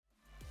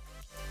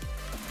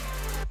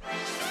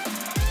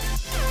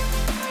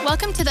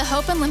Welcome to the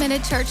Hope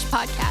Unlimited Church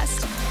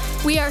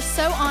podcast. We are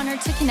so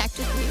honored to connect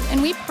with you, and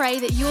we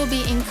pray that you will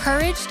be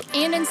encouraged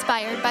and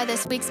inspired by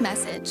this week's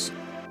message.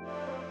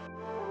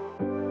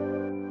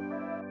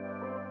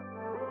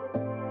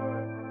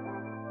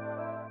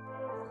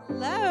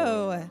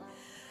 Hello.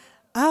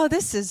 Oh,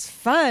 this is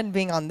fun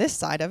being on this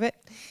side of it.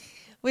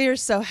 We are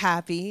so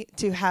happy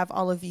to have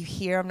all of you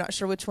here. I'm not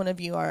sure which one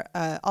of you are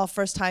all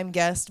first-time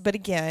guests, but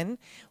again,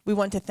 we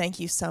want to thank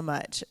you so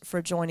much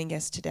for joining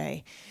us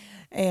today.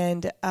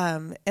 And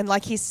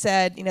like he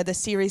said, you know, the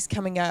series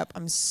coming up,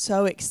 I'm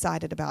so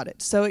excited about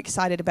it. So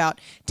excited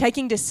about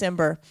taking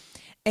December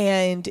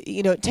and,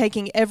 you know,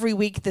 taking every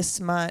week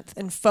this month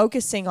and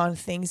focusing on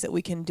things that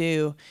we can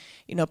do,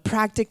 you know,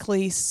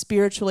 practically,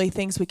 spiritually,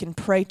 things we can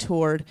pray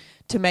toward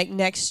to make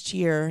next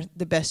year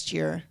the best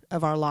year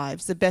of our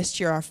lives, the best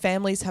year our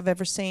families have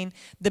ever seen,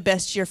 the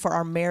best year for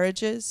our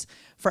marriages,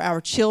 for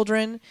our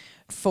children,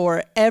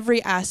 for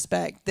every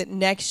aspect that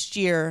next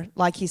year,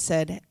 like he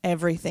said,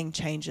 everything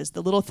changes.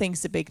 The little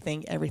things, the big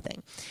thing,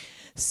 everything.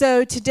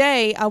 So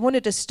today, I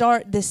wanted to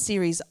start this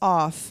series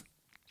off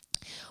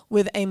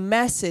with a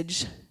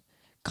message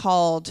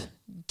called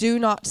Do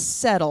Not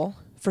Settle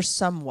for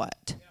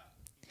Somewhat.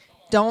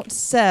 Don't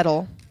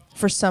settle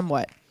for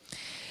somewhat.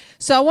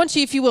 So I want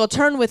you, if you will,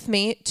 turn with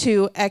me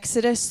to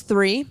Exodus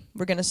 3.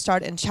 We're going to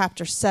start in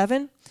chapter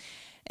 7.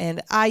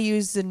 And I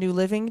use the New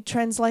Living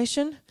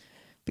Translation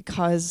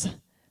because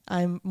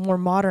I'm more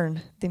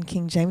modern than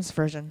King James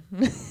Version.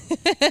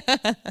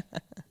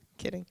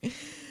 Kidding.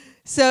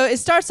 So it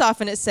starts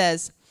off and it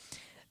says,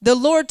 "The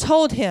Lord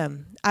told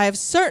him, I have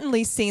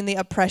certainly seen the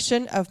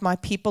oppression of my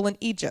people in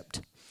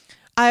Egypt.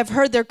 I have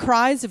heard their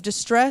cries of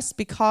distress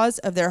because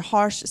of their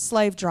harsh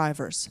slave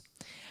drivers.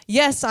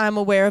 Yes, I am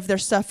aware of their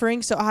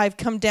suffering, so I have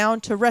come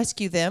down to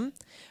rescue them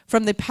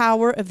from the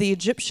power of the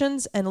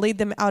Egyptians and lead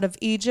them out of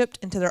Egypt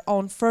into their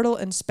own fertile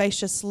and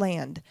spacious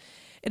land.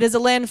 It is a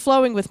land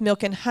flowing with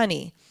milk and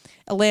honey,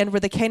 a land where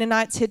the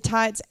Canaanites,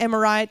 Hittites,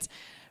 Amorites,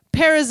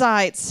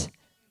 Perizzites,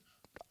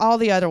 all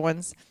the other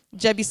ones,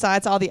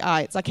 Jebusites, all the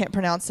ites, I can't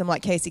pronounce them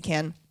like Casey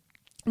can,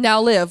 now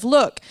live.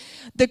 Look,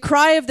 the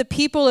cry of the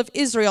people of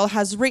Israel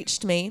has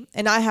reached me,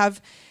 and I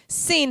have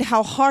seen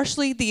how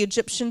harshly the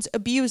Egyptians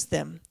abuse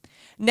them.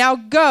 Now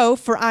go,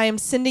 for I am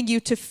sending you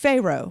to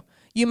Pharaoh.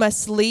 You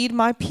must lead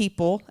my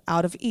people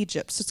out of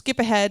Egypt." So skip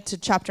ahead to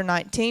chapter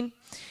 19.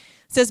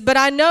 It says, "But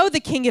I know the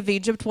king of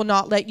Egypt will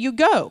not let you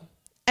go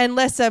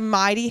unless a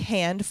mighty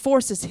hand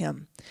forces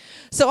him.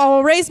 So I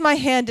will raise my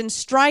hand and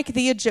strike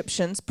the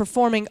Egyptians,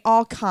 performing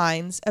all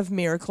kinds of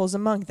miracles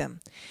among them.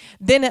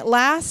 Then at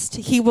last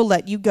he will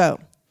let you go.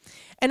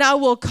 And I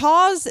will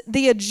cause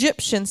the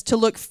Egyptians to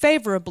look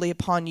favorably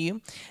upon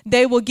you.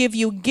 They will give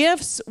you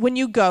gifts when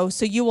you go,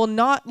 so you will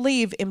not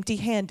leave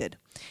empty-handed.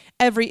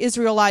 Every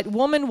Israelite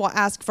woman will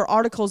ask for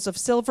articles of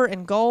silver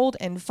and gold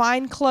and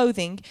fine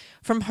clothing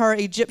from her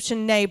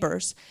Egyptian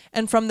neighbors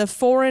and from the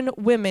foreign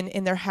women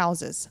in their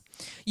houses.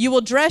 You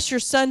will dress your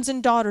sons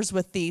and daughters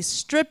with these,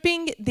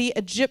 stripping the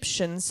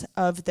Egyptians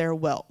of their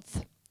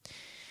wealth."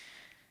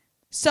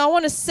 So I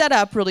want to set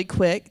up really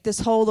quick this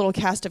whole little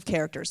cast of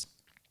characters.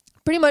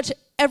 Pretty much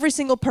every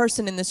single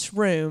person in this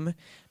room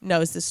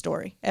knows this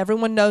story.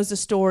 Everyone knows the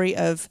story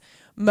of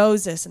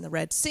Moses and the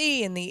Red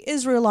Sea and the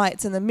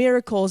Israelites and the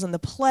miracles and the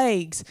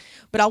plagues.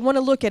 But I want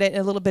to look at it in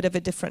a little bit of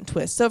a different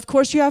twist. So, of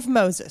course, you have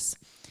Moses,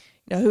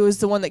 you know, who is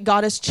the one that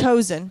God has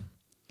chosen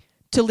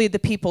to lead the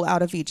people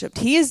out of Egypt.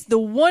 He is the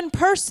one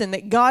person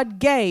that God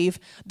gave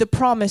the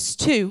promise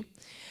to,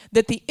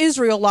 that the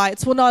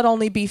Israelites will not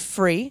only be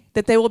free,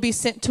 that they will be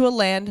sent to a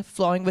land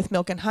flowing with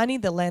milk and honey,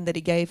 the land that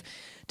he gave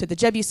to the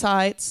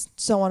Jebusites,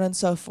 so on and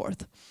so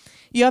forth.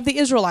 You have the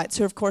Israelites,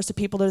 who are, of course, the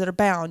people that are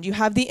bound. You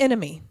have the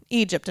enemy,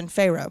 Egypt and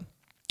Pharaoh.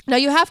 Now,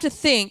 you have to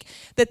think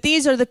that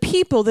these are the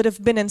people that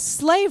have been in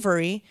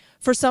slavery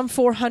for some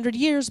 400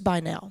 years by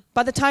now.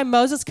 By the time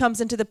Moses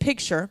comes into the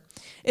picture,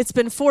 it's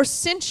been 4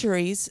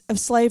 centuries of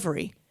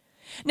slavery.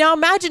 Now,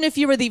 imagine if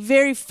you were the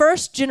very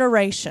first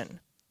generation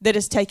that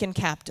is taken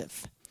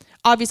captive.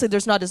 Obviously,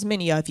 there's not as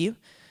many of you.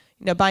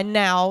 You know, by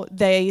now,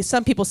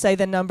 some people say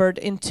they're numbered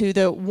into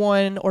the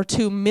 1 or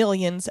 2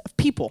 millions of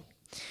people.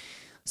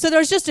 So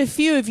there's just a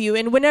few of you,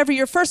 and whenever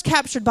you're first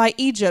captured by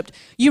Egypt,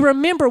 you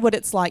remember what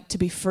it's like to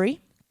be free.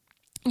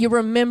 You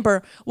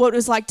remember what it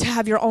was like to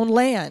have your own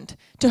land,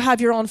 to have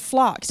your own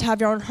flocks, to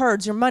have your own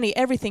herds, your money,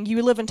 everything.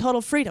 You live in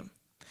total freedom.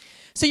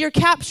 So you're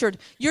captured.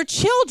 Your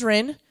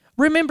children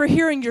remember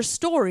hearing your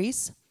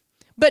stories,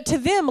 but to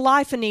them,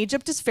 life in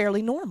Egypt is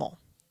fairly normal.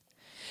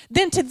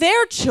 Then to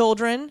their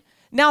children,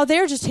 now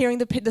they're just hearing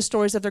the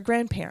stories of their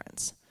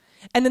grandparents,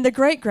 and then the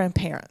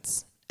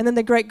great-grandparents, and then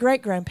the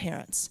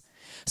great-great-grandparents.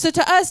 So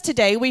to us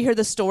today, we hear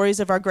the stories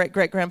of our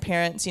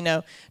great-great-grandparents, you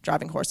know,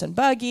 driving horse and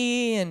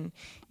buggy and,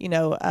 you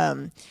know,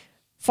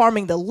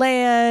 farming the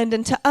land.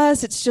 And to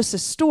us, it's just a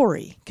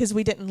story because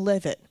we didn't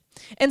live it.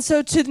 And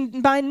so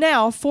by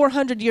now,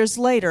 400 years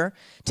later,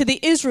 to the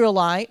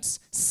Israelites,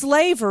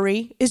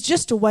 slavery is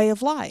just a way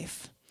of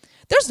life.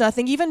 There's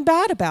nothing even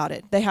bad about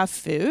it. They have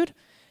food.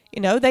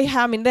 They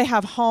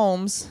have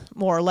homes,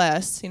 more or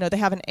less. They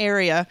have an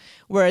area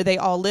where they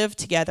all live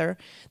together.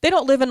 They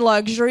don't live in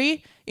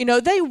luxury.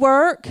 They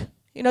work.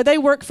 They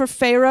work for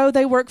Pharaoh.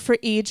 They work for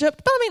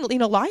Egypt. But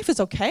life is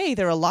okay.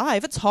 They're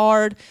alive. It's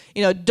hard.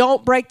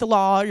 Don't break the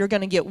law. You're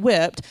going to get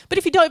whipped. But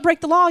if you don't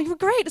break the law, you're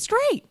great. It's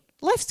great.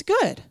 Life's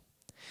good.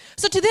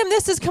 So to them,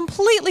 this is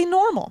completely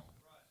normal.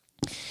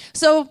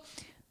 So,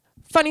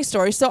 funny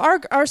story. So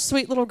our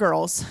sweet little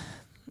girls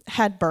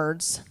had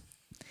birds,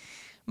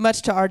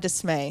 much to our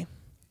dismay.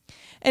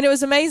 And it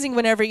was amazing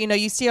whenever,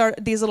 you see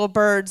these little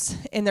birds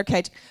in their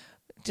cage.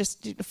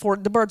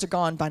 The birds are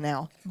gone by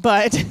now,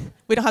 but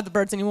we don't have the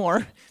birds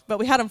anymore. But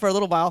we had them for a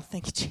little while.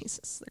 Thank you,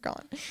 Jesus. They're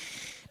gone.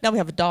 Now we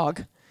have a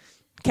dog.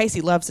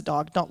 Casey loves a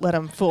dog. Don't let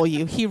him fool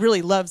you. He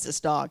really loves this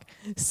dog.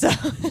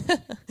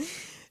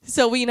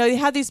 So we, they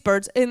have these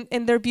birds, and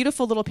they're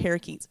beautiful little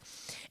parakeets.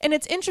 And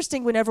it's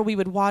interesting whenever we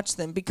would watch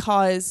them,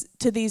 because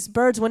to these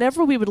birds,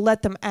 whenever we would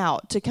let them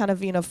out to kind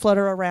of,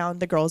 flutter around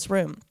the girls'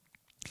 room,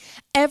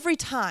 every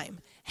time,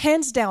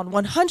 hands down,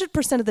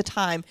 100% of the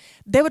time,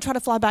 they would try to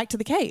fly back to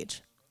the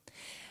cage.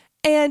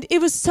 And it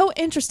was so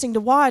interesting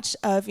to watch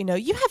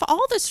you have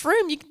all this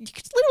room. You can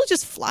literally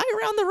just fly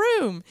around the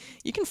room.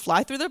 You can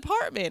fly through the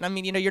apartment.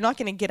 You're not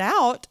going to get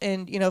out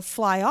and,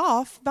 fly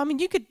off.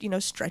 You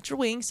could, stretch your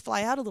wings,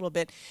 fly out a little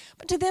bit.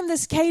 But to them,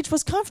 this cage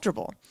was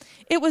comfortable.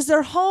 It was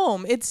their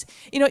home. It's,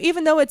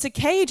 even though it's a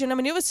cage, and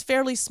it was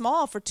fairly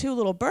small for two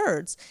little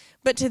birds,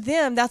 but to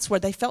them, that's where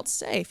they felt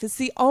safe. It's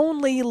the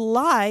only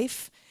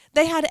life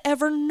they had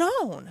ever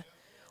known,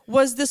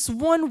 was this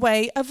one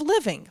way of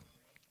living.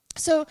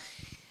 So,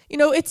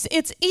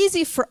 it's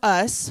easy for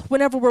us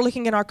whenever we're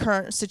looking at our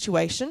current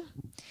situation,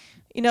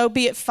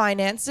 be it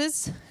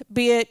finances,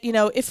 be it,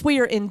 if we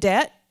are in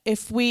debt,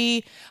 if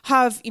we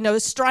have,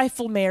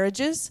 strifeful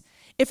marriages,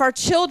 if our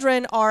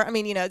children are,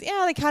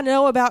 they kind of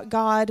know about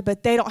God,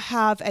 but they don't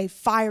have a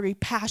fiery,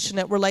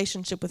 passionate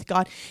relationship with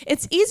God.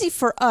 It's easy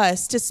for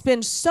us to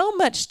spend so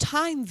much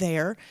time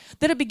there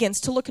that it begins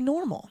to look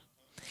normal.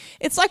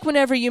 It's like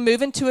whenever you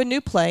move into a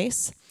new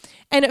place,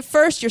 and at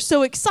first, you're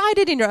so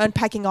excited, and you're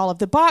unpacking all of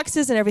the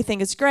boxes, and everything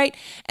is great.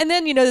 And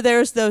then,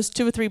 there's those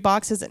 2 or 3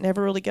 boxes that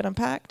never really get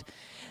unpacked.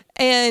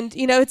 And,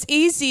 it's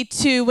easy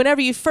to,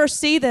 whenever you first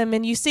see them,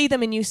 and you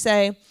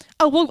say,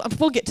 oh,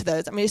 we'll get to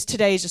those.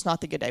 Today is just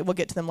not the good day. We'll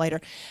get to them later.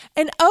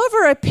 And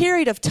over a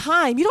period of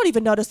time, you don't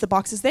even notice the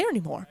box is there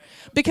anymore,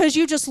 because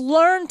you just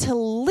learn to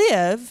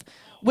live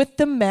with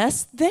the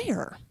mess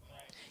there.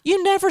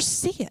 You never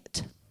see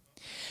it.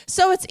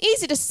 So it's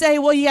easy to say,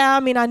 well, yeah,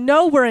 I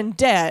know we're in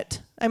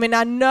debt. I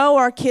know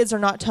our kids are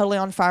not totally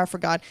on fire for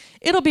God.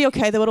 It'll be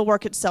okay, though. It'll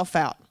work itself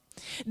out.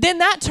 Then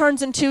that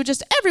turns into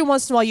just every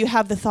once in a while you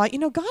have the thought,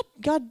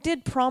 God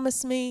did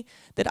promise me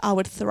that I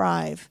would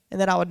thrive and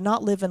that I would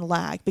not live in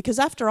lack. Because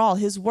after all,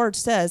 his word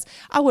says,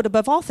 I would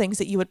above all things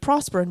that you would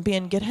prosper and be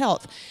in good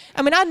health.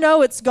 I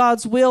know it's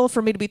God's will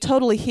for me to be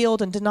totally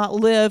healed and to not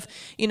live,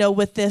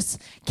 with this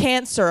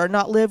cancer, or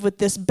not live with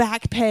this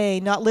back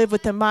pain, not live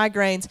with the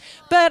migraines.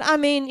 But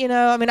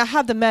I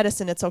have the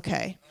medicine. It's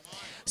okay.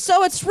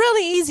 So it's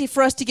really easy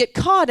for us to get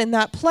caught in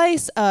that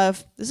place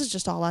of, this is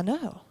just all I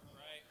know.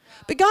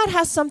 But God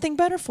has something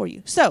better for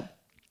you. So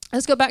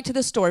let's go back to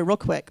this story real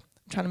quick.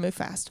 I'm trying to move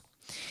fast.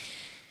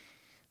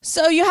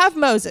 So you have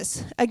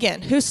Moses,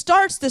 again, who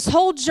starts this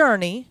whole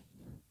journey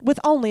with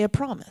only a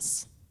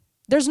promise.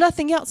 There's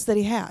nothing else that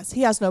he has.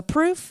 He has no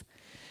proof.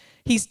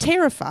 He's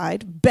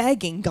terrified,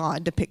 begging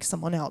God to pick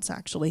someone else,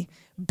 actually.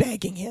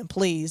 Begging him,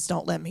 please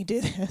don't let me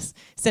do this.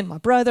 Send my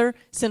brother,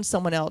 send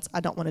someone else.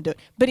 I don't want to do it.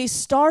 But he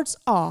starts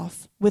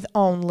off with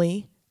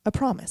only a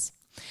promise.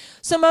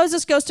 So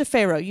Moses goes to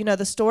Pharaoh. You know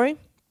the story?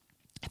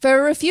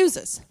 Pharaoh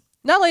refuses.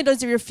 Not only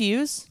does he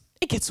refuse,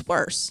 it gets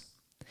worse.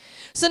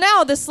 So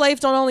now the slaves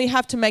don't only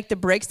have to make the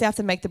bricks, they have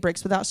to make the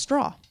bricks without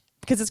straw.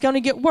 Because it's going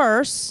to get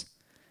worse,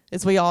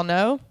 as we all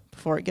know,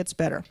 before it gets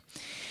better.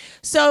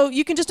 So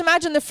you can just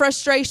imagine the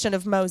frustration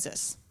of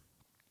Moses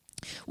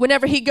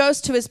whenever he goes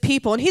to his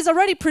people, and he's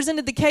already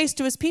presented the case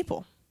to his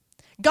people.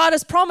 God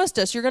has promised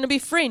us you're going to be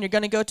free and you're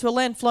going to go to a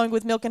land flowing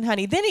with milk and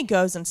honey. Then he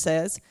goes and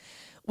says,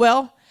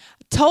 well,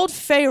 told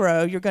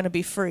Pharaoh you're going to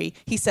be free.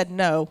 He said,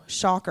 no,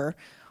 shocker.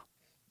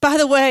 By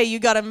the way, you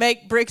got to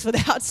make bricks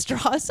without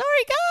straw.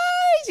 Sorry,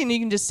 guys. And you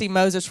can just see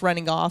Moses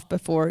running off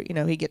before,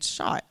 he gets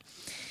shot.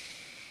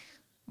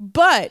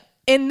 But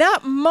in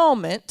that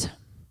moment,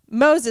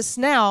 Moses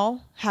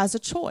now has a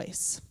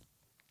choice.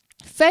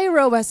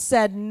 Pharaoh has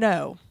said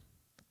no.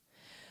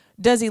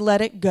 Does he let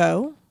it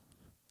go?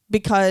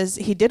 Because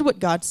he did what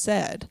God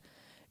said.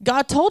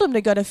 God told him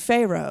to go to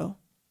Pharaoh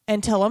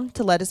and tell him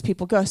to let his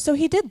people go. So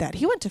he did that.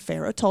 He went to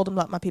Pharaoh, told him,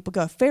 let my people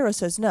go. Pharaoh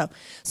says no.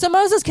 So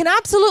Moses can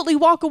absolutely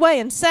walk away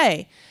and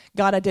say,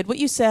 God, I did what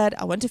you said.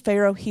 I went to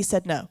Pharaoh. He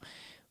said no.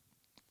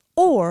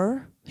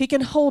 Or he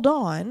can hold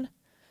on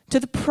to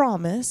the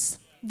promise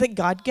that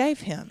God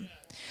gave him.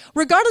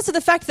 Regardless of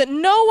the fact that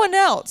no one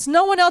else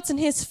in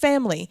his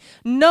family,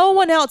 no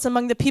one else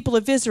among the people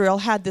of Israel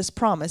had this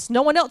promise.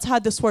 No one else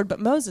had this word, but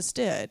Moses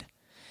did.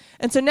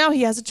 And so now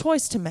he has a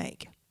choice to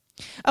make.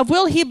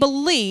 Will he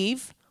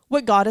believe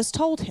what God has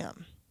told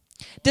him,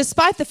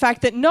 despite the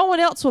fact that no one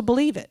else will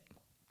believe it.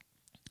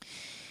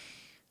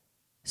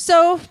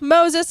 So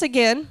Moses,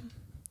 again,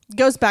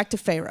 goes back to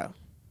Pharaoh.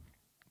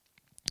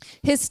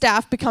 His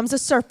staff becomes a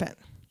serpent.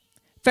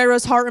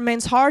 Pharaoh's heart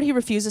remains hard. He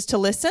refuses to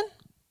listen,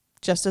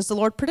 just as the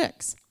Lord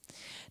predicts.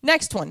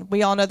 Next one,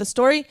 we all know the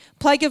story,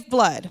 plague of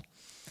blood.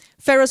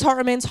 Pharaoh's heart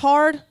remains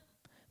hard.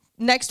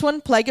 Next one,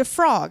 plague of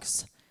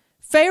frogs.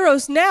 Pharaoh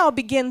now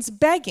begins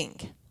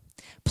begging.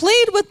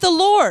 Plead with the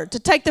Lord to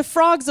take the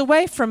frogs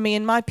away from me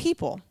and my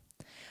people.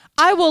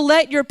 I will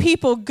let your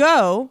people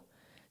go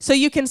so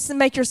you can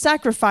make your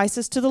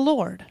sacrifices to the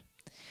Lord.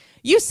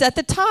 You set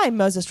the time,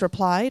 Moses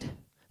replied.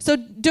 So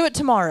do it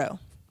tomorrow,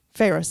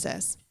 Pharaoh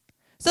says.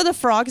 So the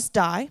frogs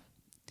die.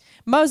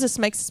 Moses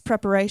makes his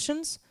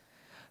preparations.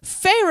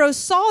 Pharaoh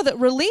saw that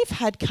relief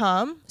had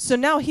come, so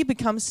now he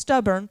becomes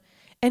stubborn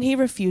and he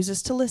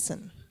refuses to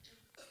listen.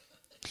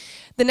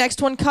 The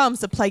next one comes,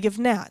 the plague of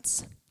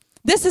gnats.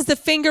 This is the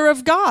finger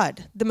of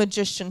God, the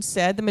magician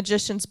said, the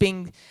magicians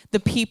being the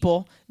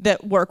people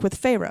that work with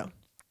Pharaoh.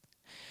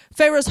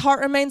 Pharaoh's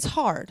heart remains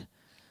hard.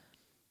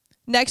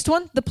 Next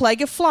one, the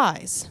plague of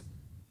flies.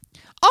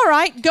 All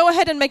right, go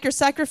ahead and make your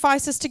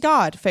sacrifices to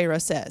God, Pharaoh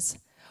says,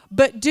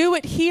 but do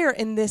it here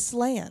in this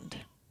land.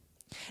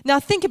 Now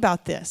think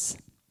about this.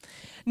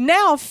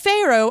 Now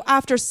Pharaoh,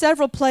 after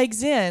several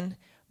plagues in,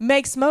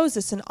 makes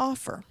Moses an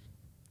offer.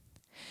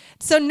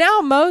 So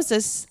now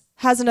Moses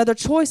has another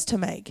choice to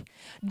make.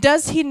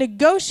 Does he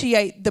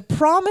negotiate the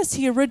promise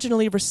he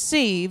originally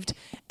received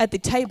at the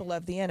table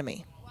of the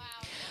enemy? Wow.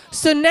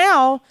 So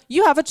now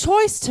you have a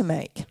choice to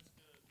make.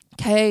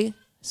 Okay,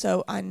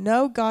 so I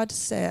know God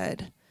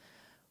said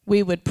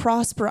we would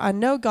prosper. I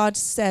know God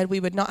said we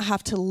would not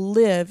have to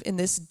live in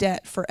this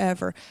debt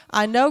forever.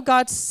 I know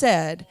God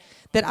said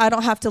that I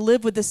don't have to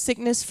live with this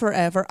sickness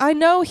forever. I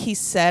know he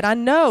said, I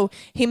know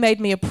he made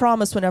me a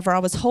promise whenever I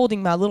was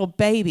holding my little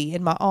baby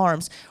in my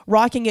arms,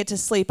 rocking it to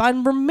sleep. I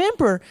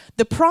remember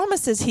the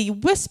promises he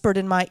whispered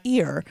in my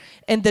ear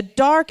in the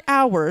dark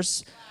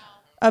hours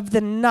of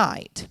the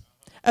night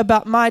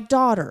about my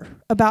daughter,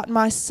 about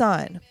my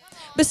son.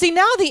 But see,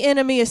 now the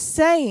enemy is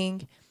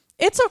saying,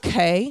 it's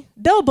okay.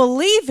 They'll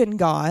believe in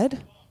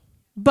God,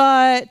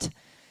 but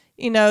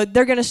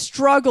they're going to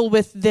struggle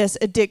with this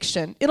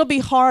addiction. It'll be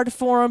hard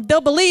for them.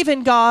 They'll believe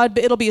in God,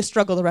 but it'll be a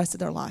struggle the rest of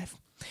their life.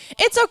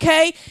 It's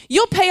okay.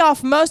 You'll pay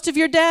off most of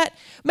your debt,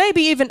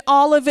 maybe even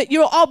all of it.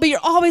 You'll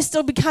always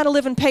still be kind of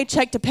living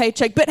paycheck to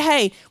paycheck, but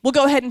hey, we'll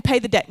go ahead and pay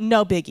the debt.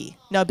 No biggie.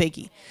 No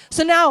biggie.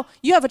 So now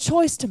you have a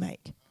choice to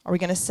make. Are we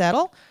going to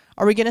settle?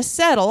 Are we going to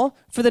settle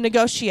for the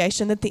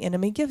negotiation that the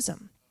enemy gives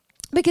them?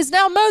 Because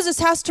now Moses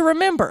has to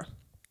remember,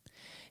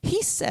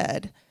 he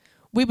said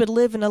we would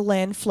live in a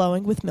land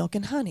flowing with milk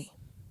and honey.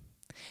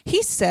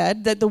 He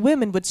said that the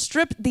women would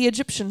strip the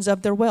Egyptians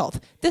of their wealth.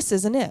 This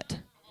isn't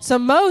it. So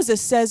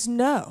Moses says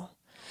no.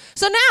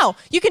 So now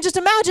you can just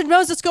imagine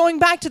Moses going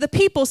back to the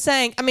people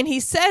saying, he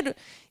said,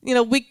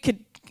 we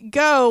could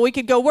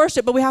go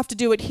worship, but we have to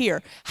do it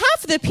here.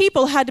 Half of the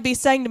people had to be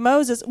saying to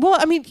Moses,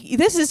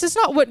 this is just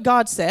not what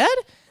God said.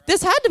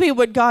 This had to be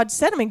what God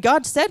said.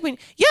 God said,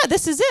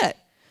 this is it.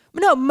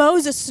 No,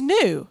 Moses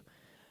knew.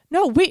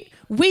 No,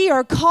 we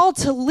are called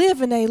to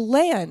live in a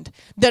land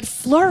that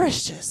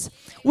flourishes.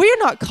 We are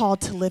not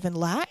called to live in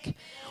lack.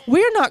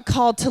 We are not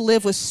called to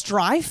live with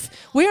strife.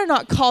 We are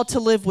not called to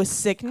live with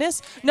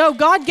sickness. No,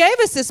 God gave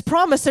us this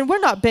promise, and we're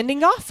not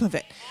bending off of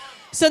it.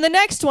 So the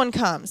next one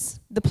comes,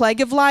 the plague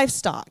of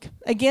livestock.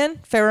 Again,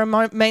 Pharaoh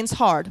remains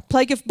hard.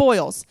 Plague of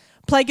boils.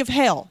 Plague of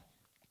hail.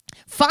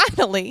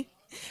 Finally,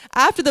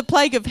 after the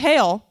plague of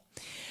hail,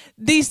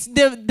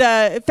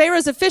 the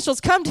Pharaoh's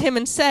officials come to him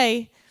and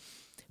say,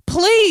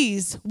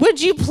 please, would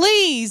you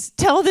please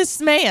tell this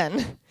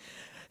man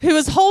who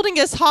is holding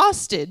us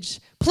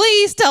hostage,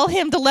 please tell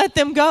him to let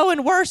them go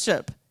and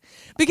worship.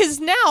 Because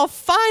now,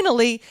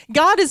 finally,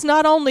 God has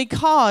not only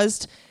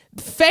caused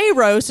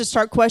Pharaoh to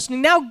start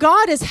questioning, now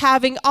God is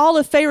having all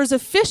of Pharaoh's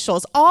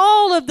officials,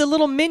 all of the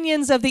little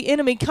minions of the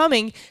enemy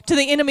coming to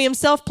the enemy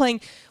himself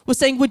was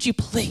saying, would you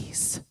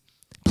please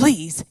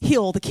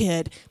heal the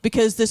kid,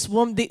 because this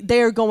woman,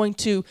 they're going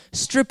to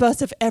strip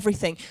us of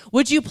everything.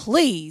 Would you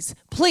please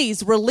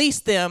release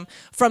them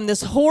from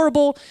this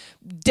horrible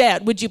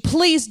debt? Would you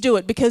please do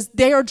it, because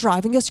they are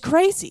driving us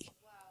crazy.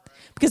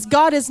 Because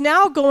God is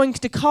now going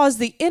to cause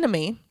the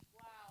enemy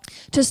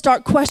to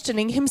start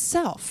questioning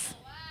himself.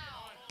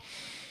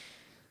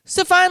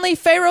 So finally,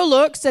 Pharaoh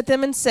looks at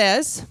them and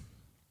says,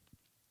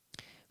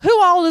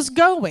 who all is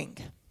going?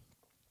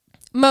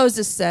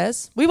 Moses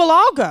says, we will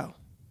all go.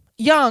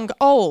 Young,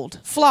 old,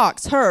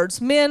 flocks,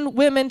 herds, men,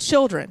 women,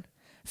 children.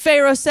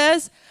 Pharaoh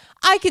says,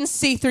 I can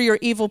see through your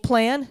evil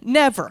plan.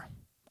 Never.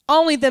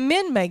 Only the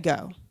men may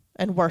go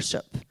and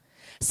worship,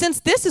 since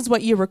this is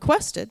what you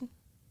requested.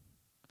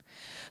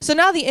 So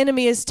now the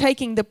enemy is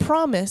taking the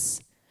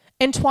promise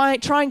and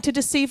trying to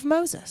deceive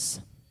Moses.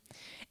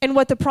 And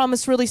what the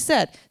promise really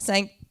said,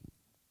 saying,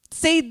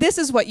 see, this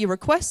is what you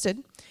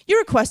requested. You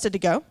requested to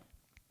go,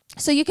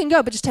 so you can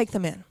go, but just take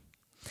them in.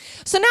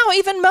 So now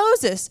even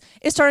Moses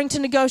is starting to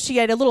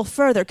negotiate a little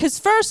further, because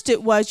first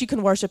it was you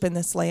can worship in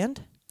this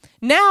land.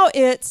 Now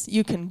it's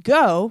you can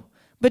go,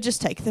 but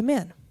just take them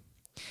in.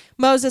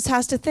 Moses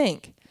has to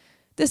think,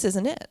 this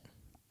isn't it.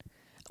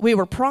 We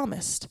were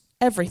promised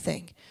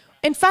everything.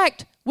 In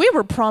fact, we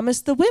were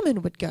promised the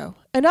women would go.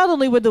 And not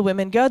only would the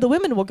women go, the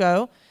women will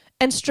go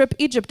and strip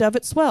Egypt of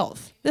its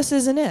wealth. This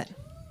isn't it.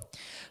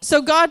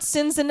 So God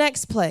sends the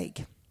next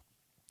plague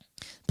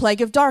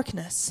of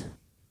darkness.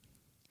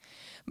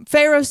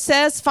 Pharaoh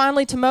says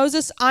finally to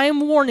Moses, I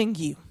am warning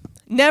you,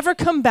 never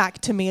come back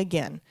to me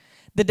again.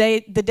 The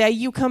day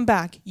you come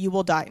back, you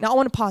will die. Now I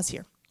want to pause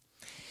here.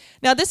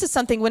 Now this is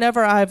something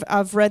whenever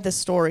I've read this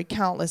story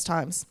countless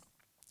times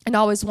and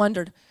always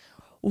wondered,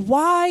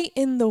 why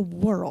in the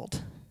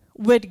world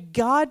would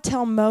God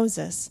tell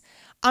Moses,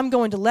 I'm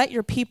going to let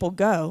your people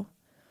go,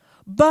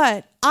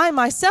 but I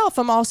myself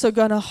am also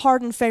going to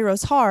harden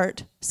Pharaoh's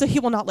heart so he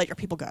will not let your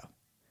people go?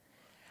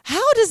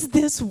 How does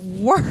this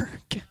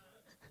work?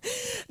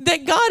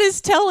 That God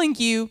is telling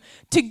you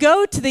to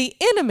go to the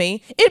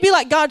enemy. It'd be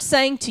like God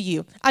saying to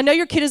you, I know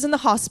your kid is in the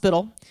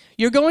hospital.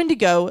 You're going to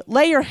go,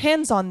 lay your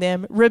hands on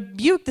them,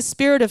 rebuke the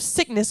spirit of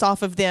sickness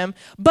off of them,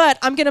 but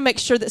I'm going to make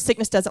sure that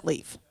sickness doesn't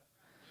leave.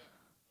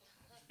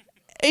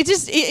 You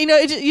just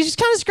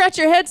kind of scratch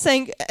your head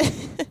saying,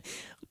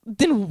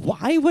 then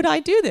why would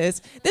I do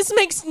this? This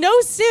makes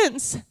no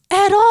sense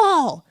at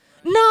all.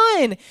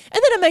 None. And then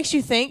it makes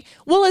you think,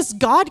 well, is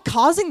God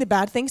causing the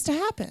bad things to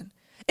happen?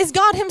 Is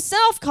God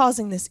himself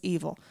causing this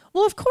evil?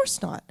 Well, of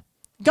course not.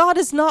 God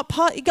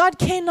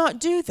cannot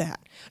do that.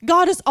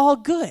 God is all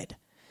good.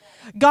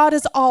 God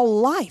is all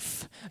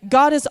life.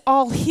 God is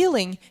all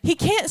healing. He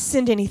can't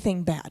send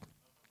anything bad.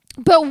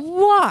 But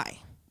why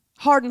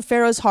harden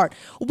Pharaoh's heart?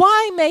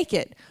 Why make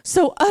it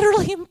so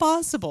utterly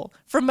impossible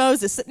for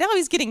Moses that now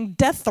he's getting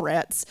death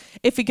threats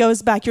if he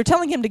goes back? You're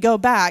telling him to go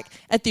back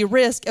at the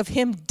risk of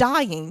him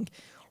dying.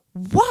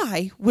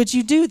 Why would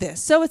you do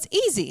this? So it's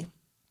easy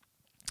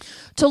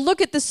to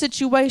look at the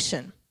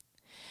situation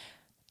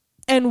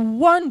and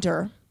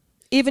wonder,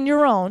 even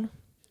your own,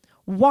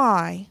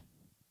 why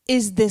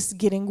is this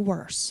getting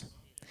worse?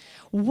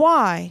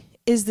 Why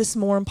is this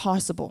more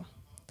impossible?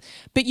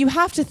 But you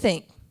have to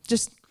think,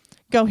 just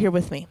go here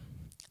with me.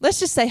 Let's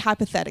just say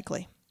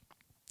hypothetically,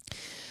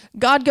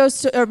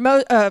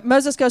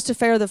 Moses goes to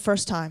Pharaoh the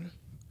first time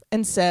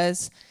and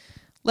says,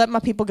 let my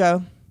people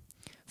go.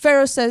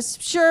 Pharaoh says,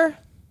 sure,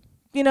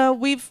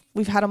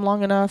 we've had them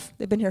long enough.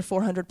 They've been here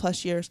 400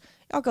 plus years.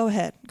 I'll go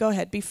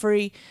ahead, be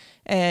free,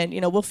 and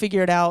we'll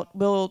figure it out.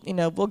 We'll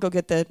go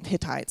get the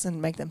Hittites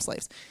and make them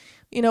slaves.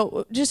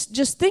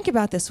 Just think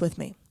about this with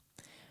me.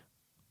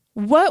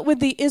 What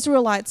would the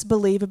Israelites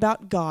believe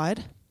about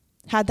God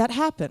had that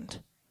happened?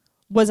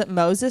 Was it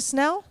Moses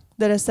now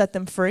that has set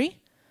them free?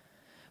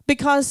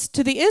 Because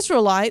to the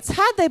Israelites,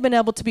 had they been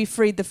able to be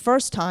freed the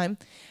first time,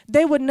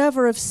 they would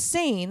never have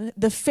seen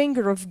the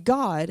finger of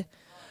God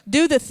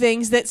do the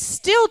things that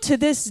still to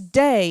this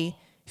day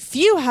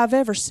few have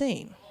ever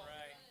seen.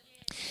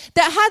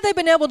 That had they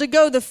been able to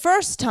go the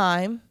first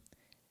time,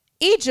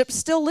 Egypt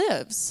still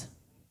lives.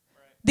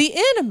 The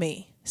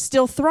enemy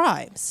still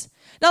thrives.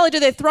 Not only do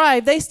they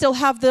thrive, they still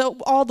have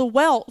all the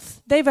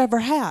wealth they've ever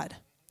had.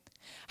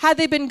 Had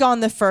they been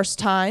gone the first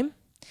time,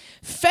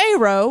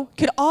 Pharaoh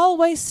could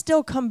always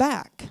still come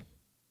back.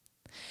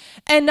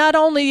 And not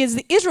only is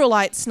the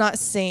Israelites not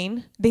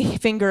seen the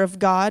finger of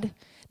God,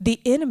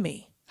 the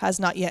enemy has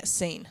not yet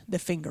seen the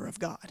finger of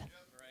God.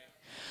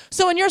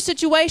 So in your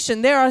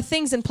situation, there are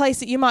things in place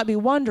that you might be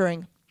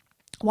wondering,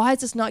 why is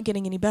this not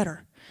getting any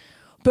better?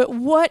 But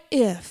what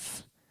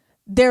if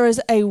there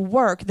is a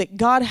work that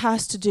God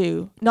has to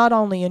do, not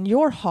only in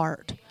your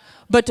heart,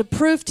 but to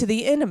prove to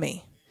the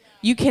enemy,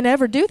 you can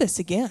never do this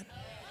again?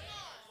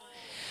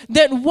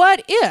 That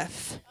what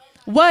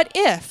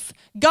if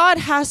God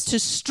has to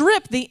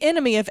strip the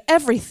enemy of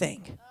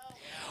everything?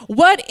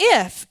 What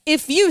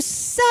if you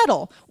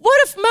settle?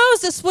 What if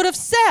Moses would have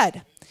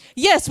said,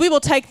 yes, we will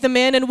take them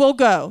in and we'll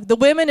go. The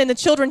women and the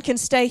children can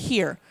stay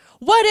here.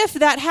 What if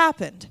that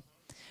happened?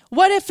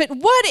 What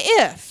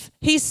if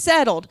he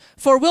settled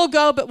for we'll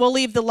go, but we'll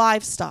leave the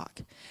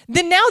livestock?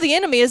 Then now the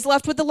enemy is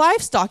left with the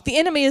livestock. The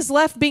enemy is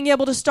left being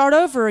able to start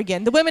over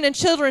again. The women and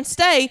children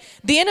stay.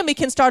 The enemy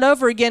can start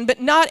over again,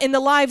 but not in the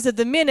lives of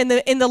the men.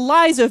 In the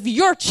lives of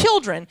your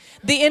children,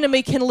 the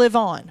enemy can live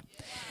on.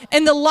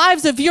 In the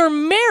lives of your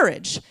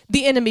marriage,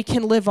 the enemy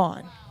can live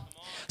on.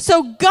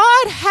 So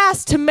God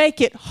has to make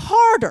it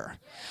harder,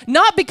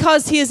 not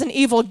because he is an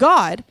evil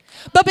God,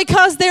 but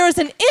because there is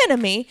an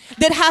enemy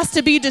that has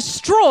to be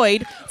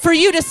destroyed for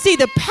you to see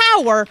the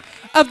power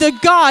of the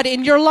God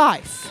in your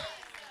life.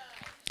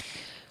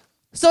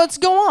 So let's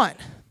go on.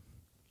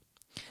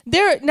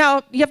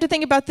 Now, you have to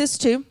think about this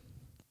too.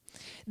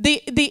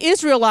 The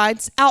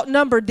Israelites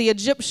outnumbered the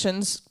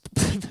Egyptians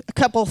a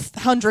couple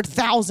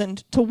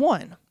 100,000 to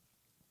 1.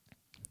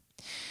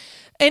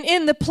 And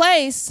in the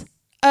place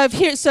of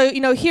here, so,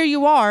 here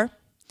you are.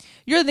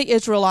 You're the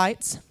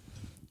Israelites.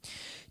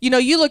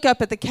 You look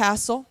up at the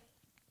castle,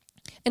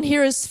 and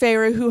here is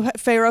Pharaoh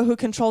who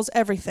controls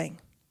everything.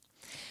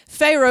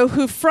 Pharaoh,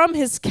 who from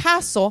his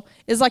castle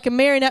is like a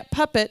marionette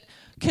puppet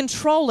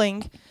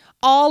controlling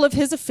all of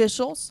his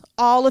officials,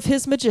 all of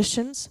his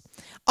magicians,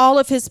 all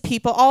of his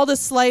people, all the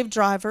slave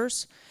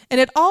drivers.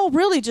 And it all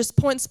really just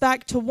points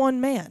back to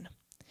one man.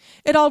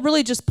 It all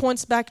really just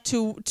points back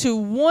to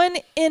one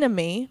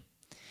enemy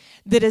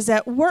that is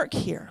at work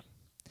here.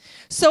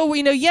 So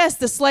we know, yes,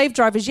 the slave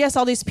drivers, yes,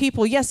 all these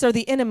people, yes, they're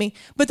the enemy,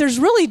 but there's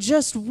really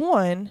just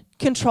one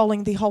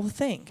controlling the whole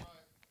thing.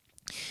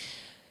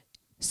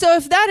 So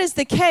if that is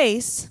the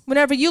case,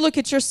 whenever you look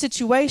at your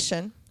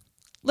situation,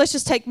 let's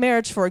just take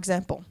marriage, for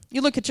example.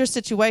 You look at your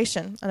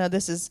situation. I know I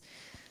don't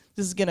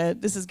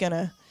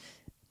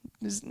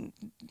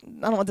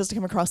want this to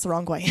come across the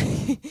wrong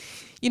way.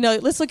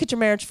 Let's look at your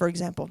marriage, for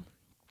example.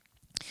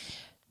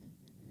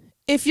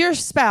 If your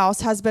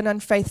spouse has been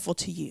unfaithful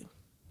to you,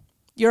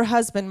 your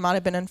husband might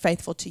have been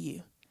unfaithful to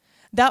you,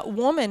 that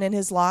woman in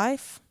his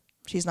life,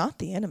 she's not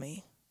the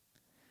enemy.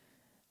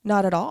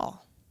 Not at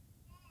all.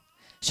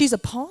 She's a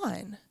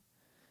pawn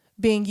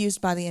being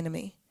used by the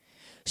enemy.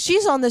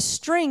 She's on the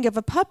string of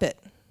a puppet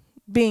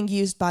being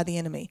used by the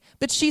enemy,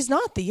 but she's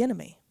not the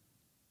enemy.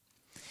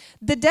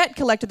 The debt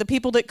collector, the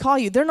people that call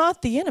you, they're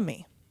not the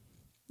enemy.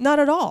 Not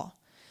at all.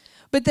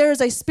 But there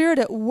is a spirit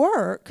at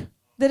work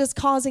that is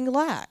causing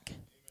lack.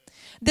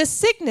 This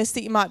sickness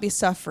that you might be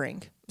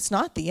suffering, it's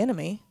not the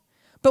enemy,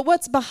 but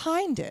what's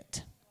behind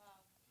it?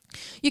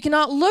 You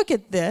cannot look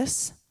at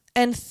this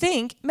and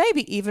think,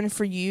 maybe even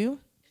for you,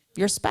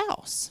 your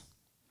spouse.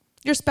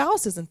 Your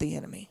spouse isn't the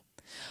enemy.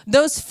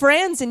 Those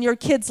friends in your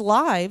kids'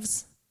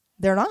 lives,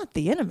 they're not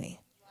the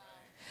enemy.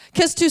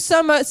 Because to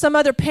some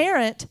other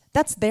parent,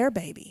 that's their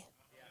baby.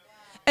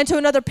 And to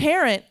another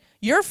parent,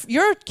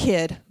 your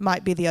kid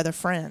might be the other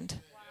friend.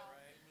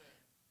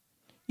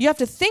 You have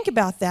to think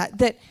about that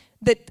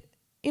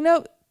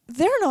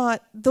they're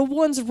not the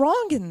ones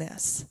wrong in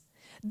this.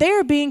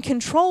 They're being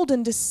controlled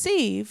and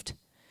deceived.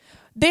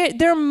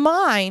 Their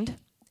mind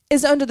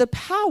is under the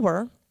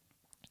power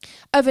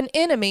of an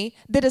enemy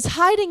that is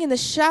hiding in the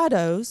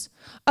shadows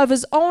of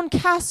his own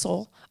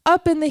castle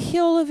up in the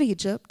hill of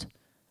Egypt,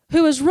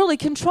 who is really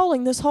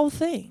controlling this whole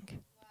thing.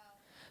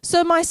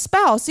 So my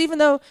spouse, even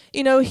though,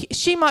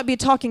 she might be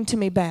talking to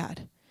me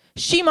bad,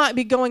 she might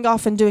be going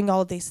off and doing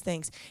all of these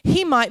things.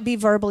 He might be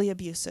verbally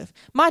abusive.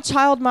 My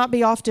child might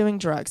be off doing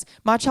drugs.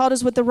 My child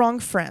is with the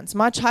wrong friends.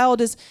 My child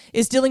is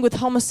dealing with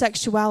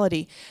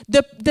homosexuality.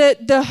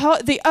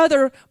 The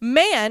other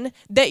man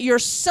that your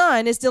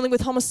son is dealing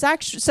with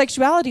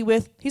homosexuality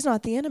with, he's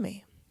not the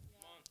enemy.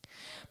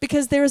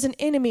 Because there is an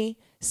enemy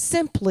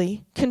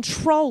simply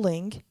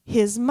controlling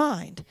his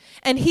mind.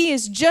 And he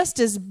is just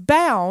as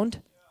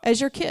bound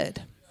as your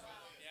kid.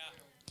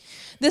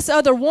 This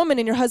other woman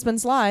in your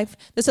husband's life,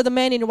 this other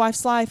man in your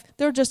wife's life,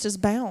 they're just as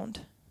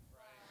bound.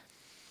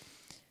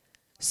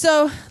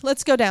 So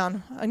let's go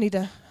down. I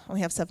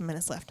only have 7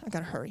 minutes left. I got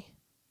to hurry.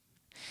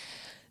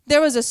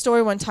 There was a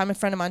story one time a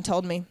friend of mine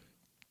told me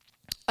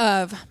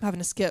of having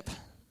to skip.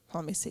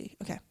 Let me see.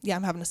 Okay. Yeah,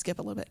 I'm having to skip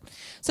a little bit.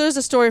 So there's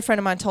a story a friend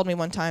of mine told me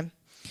one time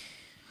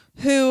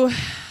who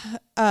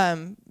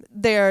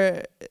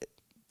their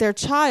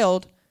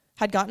child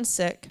had gotten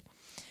sick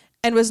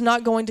and was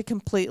not going to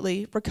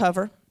completely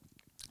recover.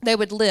 They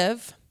would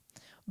live,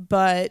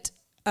 but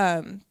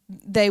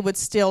they would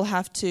still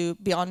have to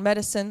be on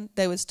medicine.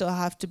 They would still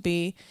have to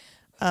be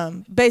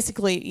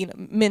basically,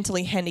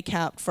 mentally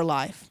handicapped for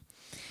life.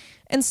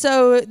 And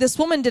so this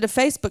woman did a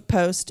Facebook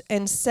post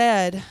and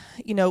said,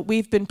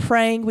 we've been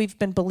praying, we've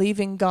been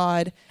believing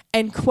God,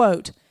 and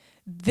quote,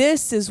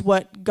 "This is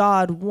what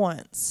God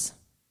wants.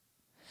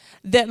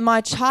 That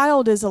my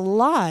child is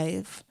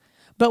alive,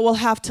 but will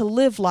have to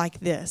live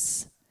like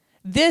this.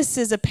 This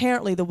is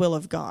apparently the will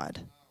of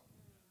God."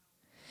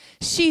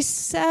 She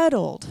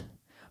settled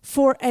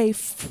for a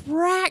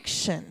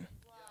fraction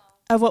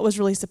of what was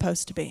really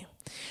supposed to be.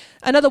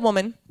 Another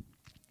woman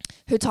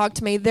who talked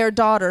to me, their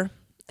daughter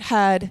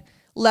had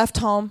left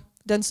home,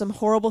 done some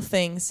horrible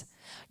things.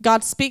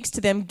 God speaks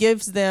to them,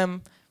 gives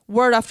them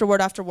word after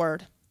word after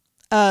word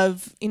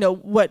of,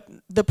 what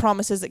the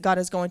promises that God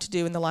is going to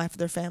do in the life of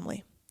their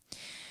family.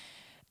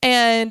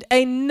 And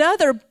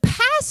another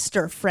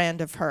pastor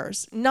friend of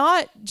hers,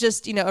 not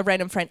just, a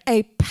random friend,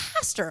 a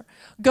pastor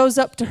goes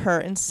up to her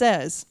and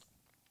says,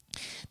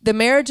 the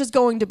marriage is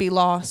going to be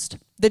lost.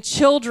 The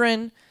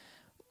children,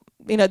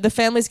 the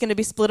family's going to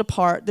be split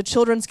apart. The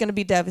children's going to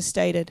be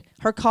devastated.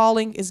 Her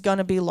calling is going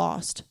to be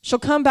lost. She'll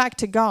come back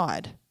to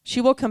God. She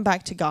will come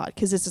back to God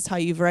because this is how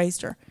you've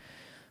raised her.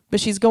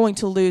 But she's going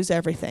to lose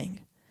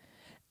everything.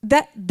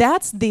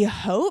 That's the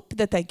hope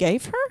that they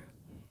gave her?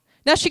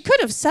 Now, she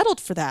could have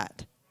settled for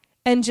that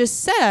and just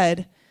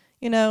said,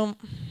 I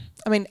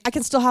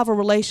can still have a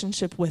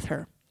relationship with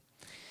her.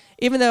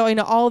 Even though,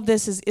 all of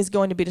this is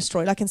going to be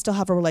destroyed, I can still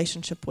have a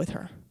relationship with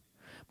her.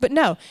 But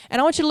no, and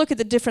I want you to look at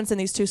the difference in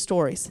these two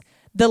stories.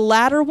 The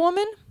latter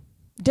woman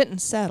didn't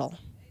settle.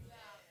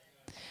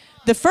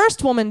 The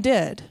first woman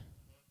did,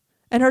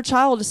 and her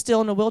child is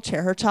still in a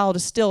wheelchair. Her child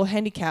is still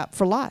handicapped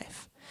for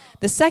life.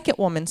 The second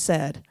woman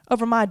said,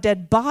 over my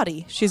dead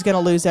body, she's going to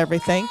lose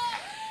everything.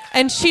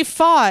 And she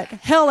fought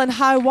hell and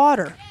high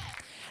water.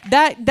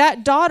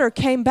 That daughter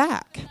came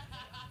back.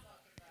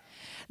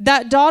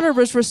 That daughter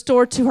was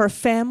restored to her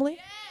family,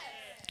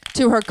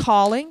 to her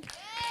calling,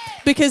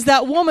 because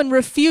that woman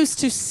refused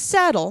to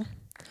settle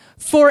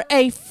for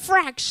a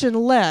fraction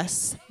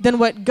less than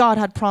what God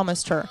had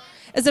promised her.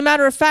 As a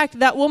matter of fact,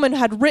 that woman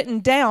had written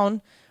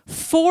down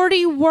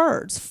 40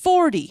 words,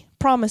 40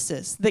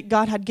 promises that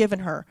God had given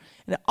her,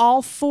 and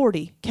all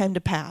 40 came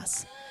to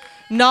pass.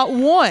 Not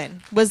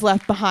one was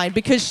left behind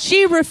because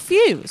she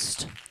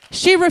refused.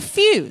 She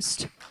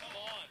refused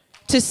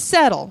to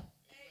settle.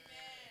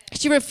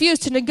 She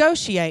refused to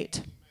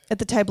negotiate at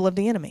the table of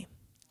the enemy.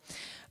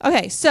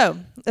 Okay, so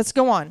let's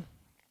go on.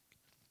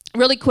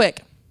 Really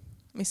quick.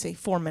 Let me see,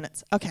 4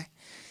 minutes. Okay.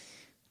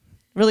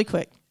 Really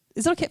quick.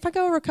 Is it okay if I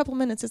go over a couple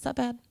minutes? Is that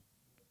bad?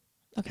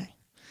 Okay.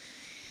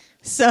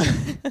 So,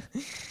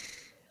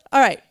 all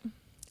right.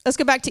 Let's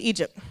go back to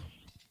Egypt.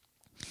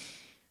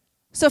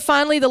 So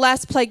finally, the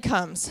last plague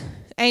comes.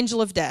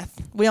 Angel of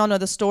death. We all know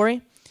the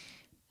story.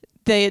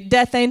 The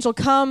death angel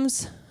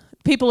comes.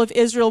 People of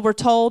Israel were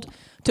told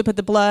to put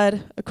the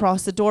blood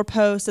across the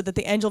doorpost so that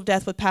the angel of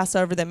death would pass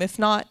over them. If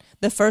not,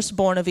 the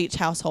firstborn of each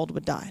household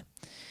would die.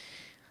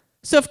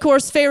 So, of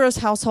course, Pharaoh's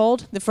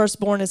household, the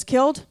firstborn is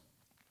killed.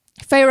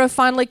 Pharaoh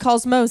finally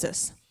calls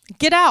Moses.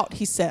 Get out,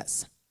 he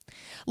says.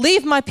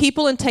 Leave my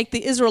people and take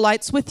the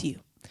Israelites with you.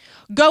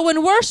 Go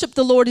and worship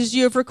the Lord as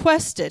you have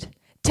requested.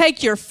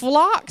 Take your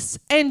flocks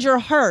and your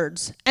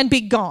herds and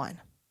be gone.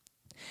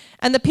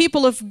 And the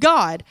people of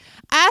God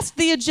asked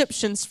the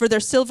Egyptians for their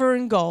silver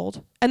and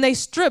gold, and they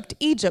stripped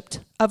Egypt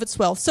of its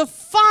wealth. So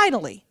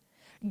finally,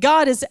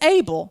 God is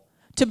able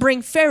to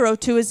bring Pharaoh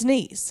to his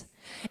knees.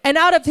 And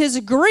out of his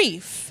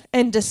grief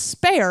and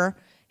despair,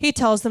 he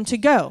tells them to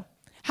go.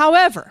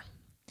 However,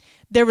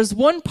 there was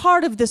one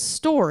part of this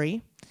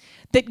story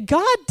that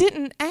God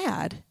didn't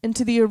add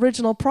into the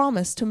original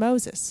promise to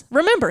Moses.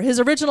 Remember, his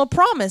original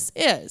promise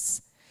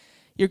is,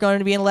 you're going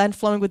to be in a land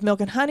flowing with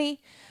milk and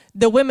honey.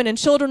 The women and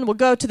children will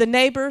go to the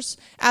neighbors,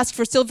 ask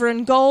for silver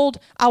and gold.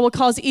 I will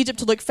cause Egypt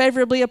to look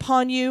favorably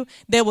upon you.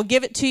 They will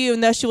give it to you,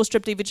 and thus you will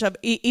strip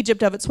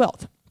Egypt of its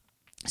wealth.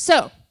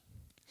 So,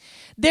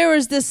 there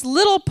is this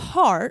little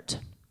part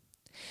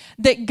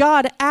that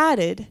God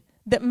added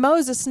that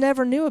Moses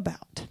never knew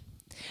about.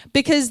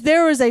 Because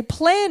there is a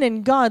plan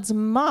in God's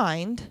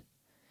mind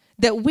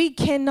that we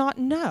cannot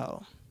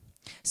know.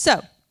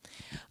 So,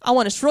 I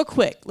want us real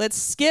quick. Let's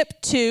skip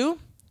to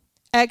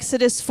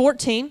Exodus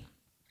 14,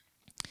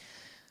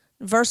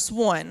 verse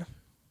 1.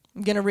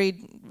 I'm going to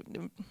read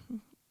a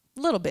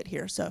little bit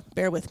here, so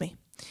bear with me.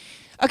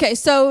 Okay,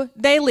 so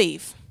they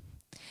leave.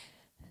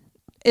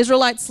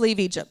 Israelites leave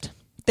Egypt.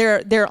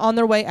 They're on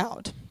their way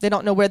out. They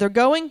don't know where they're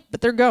going,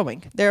 but they're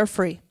going. They're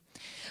free.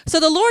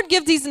 So the Lord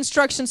gives these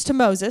instructions to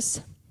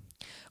Moses.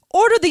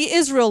 Order the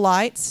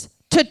Israelites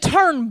to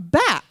turn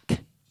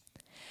back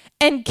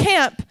and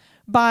camp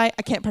by,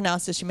 I can't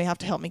pronounce this, you may have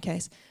to help me,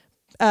 Case.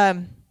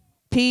 Heroth?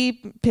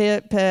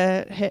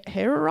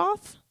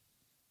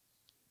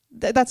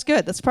 That's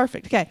good, that's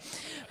perfect, okay.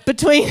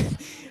 Between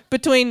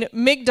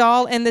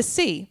Migdal and the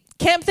sea.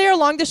 Camp there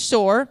along the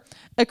shore,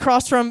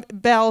 across from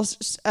Baal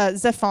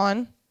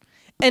Zephon.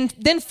 And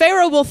then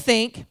Pharaoh will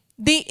think,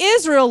 the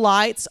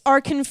Israelites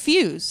are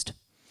confused.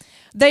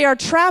 They are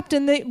trapped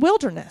in the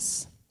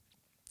wilderness.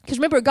 Because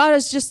remember, God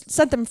has just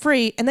set them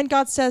free, and then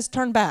God says,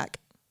 turn back.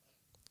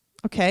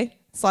 Okay?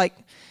 It's like,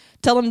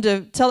 tell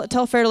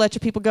Pharaoh to let your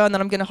people go, and then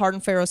I'm going to harden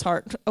Pharaoh's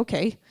heart.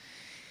 Okay.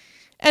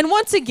 And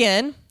once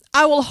again,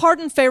 I will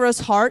harden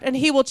Pharaoh's heart, and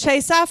he will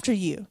chase after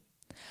you.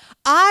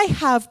 I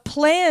have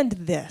planned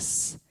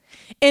this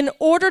in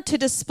order to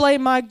display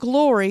my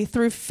glory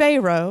through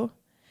Pharaoh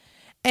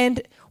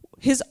and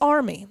his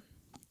army.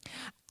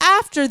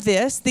 After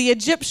this, the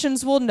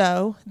Egyptians will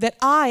know that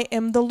I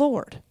am the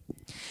Lord.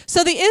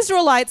 So the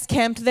Israelites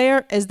camped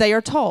there as they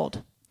are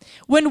told.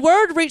 When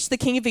word reached the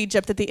king of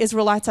Egypt that the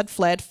Israelites had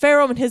fled,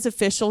 Pharaoh and his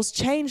officials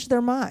changed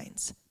their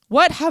minds.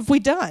 What have we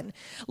done,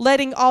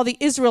 letting all the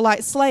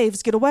Israelite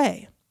slaves get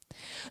away?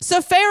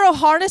 So Pharaoh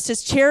harnessed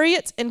his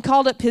chariots and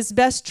called up his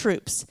best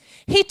troops.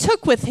 He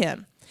took with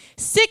him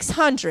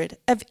 600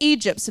 of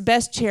Egypt's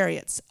best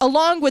chariots,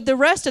 along with the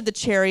rest of the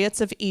chariots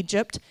of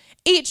Egypt,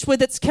 each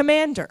with its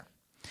commander.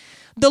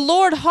 The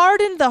Lord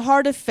hardened the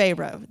heart of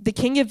Pharaoh, the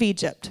king of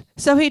Egypt,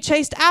 so he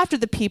chased after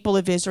the people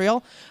of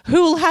Israel,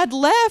 who had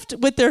left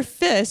with their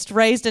fist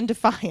raised in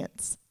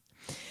defiance.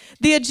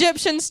 The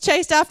Egyptians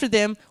chased after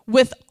them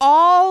with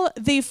all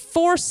the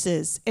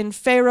forces in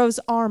Pharaoh's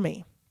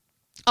army,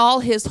 all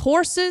his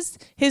horses,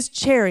 his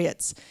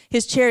chariots,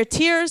 his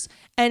charioteers,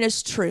 and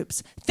his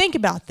troops. Think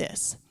about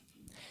this.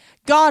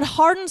 God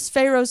hardens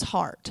Pharaoh's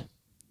heart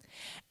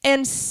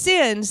and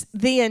sends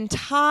the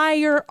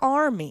entire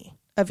army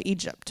of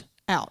Egypt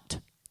out.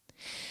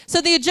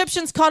 So the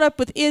Egyptians caught up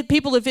with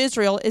people of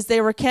Israel as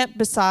they were camped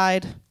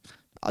beside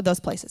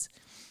those places.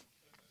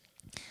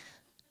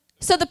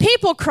 So the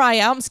people cry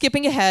out, I'm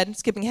skipping ahead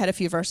a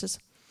few verses.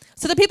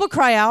 So the people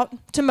cry out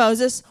to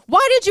Moses,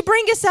 "Why did you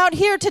bring us out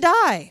here to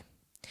die?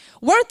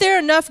 Weren't there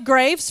enough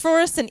graves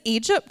for us in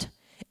Egypt?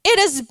 It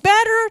is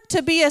better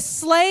to be a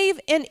slave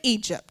in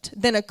Egypt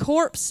than a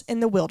corpse in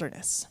the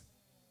wilderness.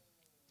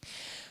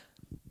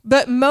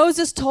 But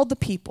Moses told the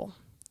people,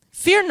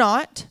 fear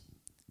not,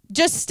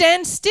 just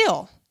stand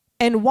still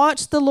and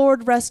watch the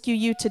Lord rescue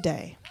you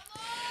today.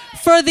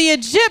 For the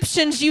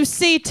Egyptians you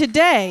see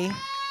today,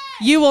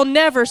 you will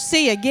never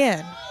see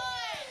again.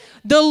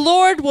 The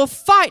Lord will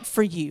fight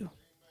for you.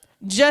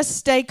 Just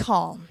stay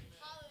calm.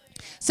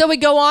 So we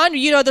go on.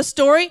 You know the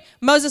story.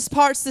 Moses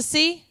parts the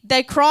sea.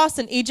 They cross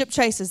and Egypt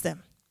chases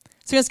them.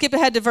 So we're going to skip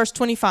ahead to verse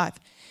 25.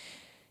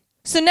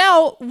 So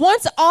now,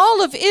 once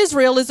all of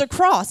Israel is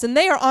across and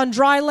they are on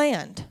dry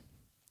land,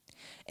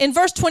 in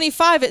verse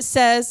 25 it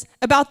says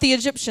about the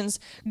Egyptians,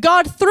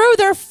 God threw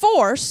their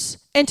force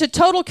into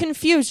total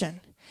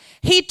confusion.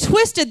 He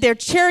twisted their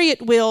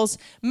chariot wheels,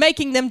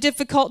 making them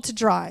difficult to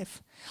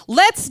drive.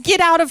 Let's get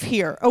out of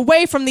here,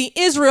 away from the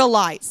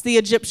Israelites, the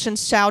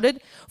Egyptians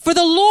shouted, for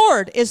the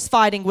Lord is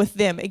fighting with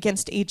them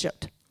against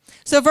Egypt.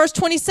 So verse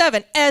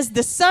 27, as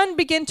the sun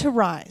began to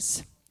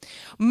rise,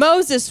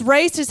 Moses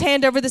raised his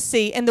hand over the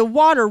sea, and the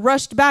water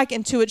rushed back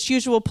into its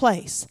usual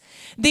place.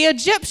 The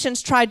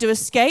Egyptians tried to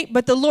escape,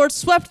 but the Lord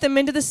swept them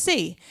into the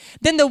sea.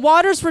 Then the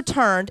waters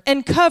returned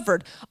and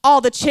covered all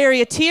the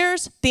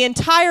charioteers, the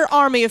entire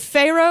army of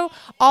Pharaoh,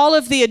 all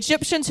of the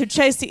Egyptians who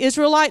chased the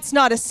Israelites.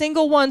 Not a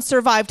single one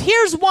survived.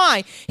 Here's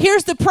why.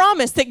 Here's the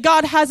promise that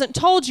God hasn't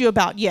told you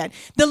about yet.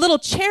 The little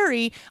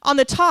cherry on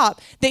the top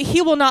that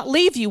he will not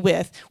leave you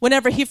with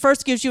whenever he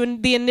first gives you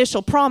the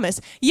initial promise.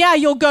 Yeah,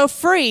 you'll go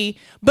free,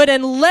 but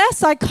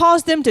unless I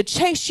cause them to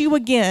chase you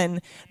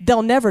again,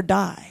 they'll never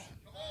die.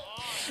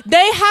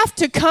 They have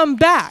to come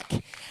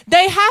back.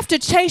 They have to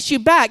chase you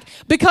back,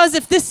 because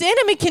if this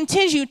enemy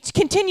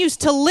continues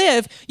to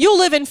live, you'll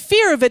live in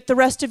fear of it the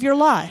rest of your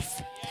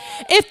life.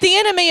 If the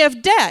enemy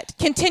of debt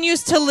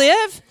continues to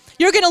live,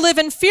 you're going to live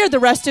in fear the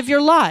rest of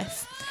your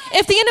life.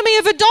 If the enemy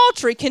of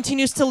adultery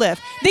continues to live,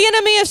 the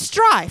enemy of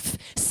strife,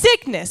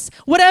 sickness,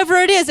 whatever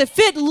it is, if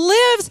it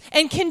lives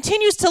and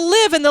continues to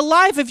live in the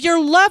life of your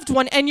loved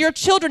one and your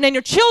children and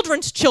your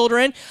children's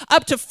children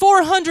up to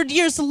 400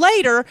 years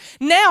later,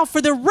 now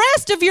for the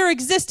rest of your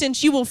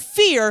existence, you will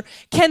fear,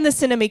 can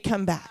this enemy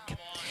come back?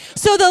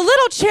 So the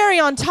little cherry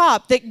on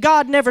top that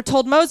God never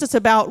told Moses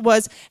about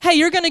was, hey,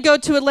 you're going to go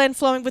to a land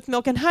flowing with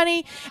milk and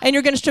honey, and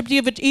you're going to strip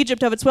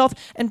Egypt of its wealth.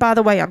 And by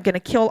the way, I'm going to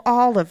kill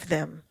all of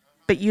them.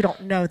 But you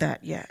don't know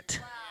that yet.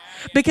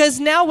 Because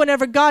now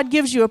whenever God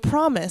gives you a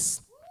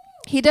promise,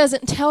 he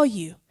doesn't tell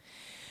you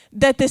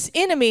that this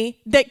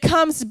enemy that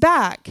comes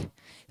back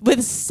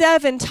with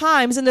 7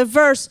 times in the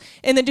verse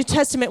in the New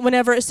Testament,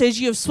 whenever it says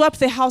you have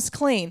swept the house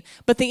clean,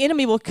 but the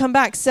enemy will come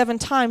back 7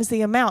 times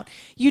the amount.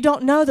 You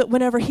don't know that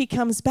whenever he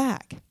comes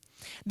back,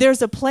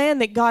 there's a plan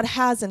that God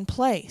has in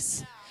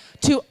place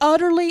to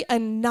utterly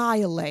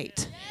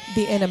annihilate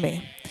the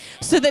enemy.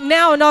 So that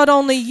now not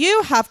only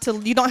you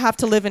don't have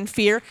to live in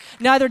fear,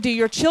 neither do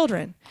your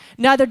children,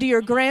 neither do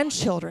your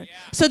grandchildren.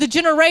 So the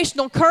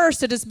generational curse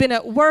that has been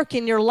at work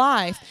in your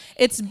life,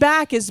 its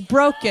back is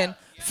broken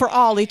for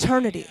all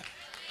eternity.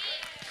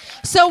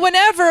 So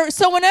whenever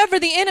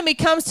the enemy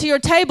comes to your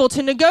table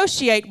to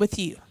negotiate with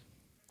you,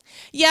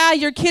 yeah,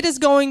 your kid is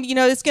going,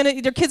 your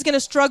kid's going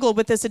to struggle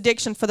with this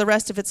addiction for the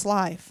rest of its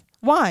life.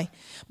 Why?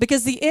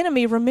 Because the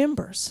enemy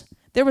remembers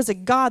there was a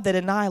God that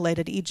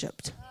annihilated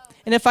Egypt.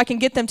 And if I can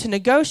get them to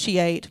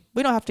negotiate,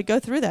 we don't have to go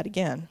through that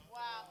again.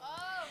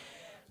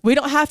 We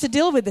don't have to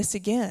deal with this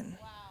again.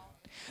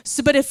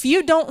 So, but if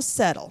you don't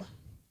settle,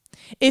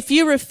 if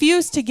you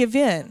refuse to give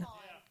in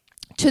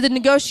to the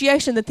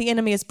negotiation that the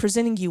enemy is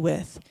presenting you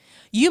with,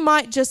 you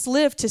might just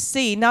live to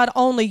see not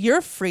only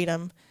your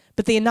freedom,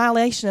 but the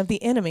annihilation of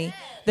the enemy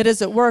that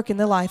is at work in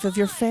the life of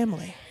your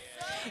family.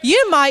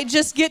 You might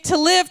just get to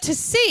live to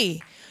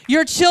see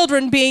your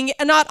children being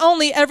not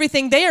only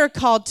everything they are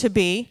called to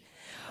be,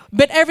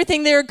 but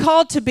everything they're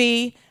called to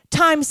be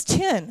times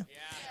 10.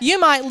 You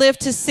might live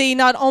to see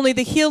not only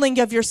the healing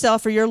of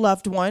yourself or your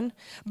loved one,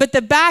 but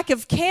the back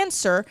of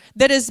cancer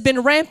that has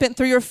been rampant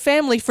through your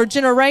family for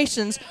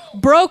generations,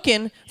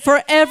 broken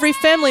for every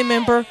family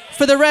member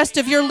for the rest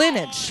of your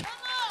lineage.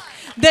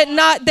 That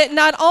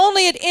not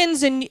only it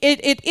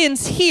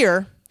ends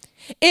here,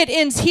 it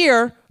ends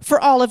here for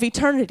all of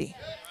eternity.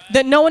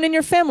 That no one in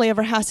your family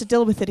ever has to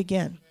deal with it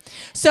again.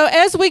 So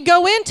as we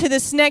go into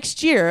this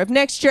next year, if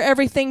next year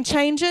everything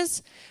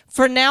changes,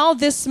 for now,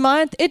 this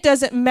month, it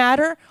doesn't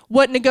matter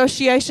what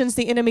negotiations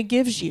the enemy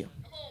gives you.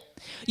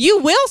 You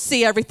will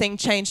see everything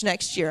change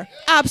next year.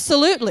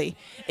 Absolutely,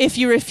 if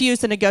you refuse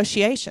the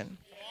negotiation.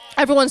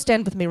 Everyone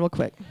stand with me real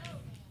quick.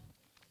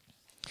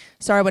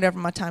 Sorry, I went over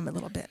my time a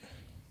little bit.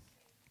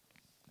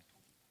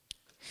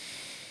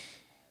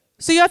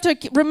 So you have to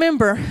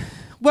remember,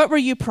 what were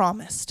you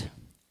promised?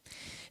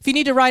 If you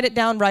need to write it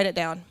down, write it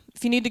down.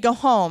 If you need to go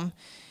home,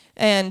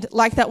 and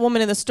like that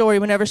woman in the story,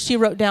 whenever she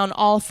wrote down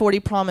all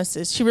 40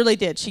 promises, she really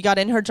did. She got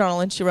in her journal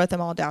and she wrote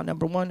them all down.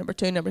 Number 1, number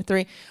 2, number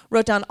 3,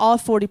 wrote down all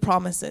 40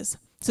 promises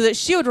so that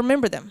she would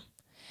remember them.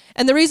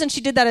 And the reason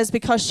she did that is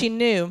because she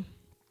knew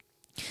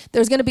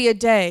there's going to be a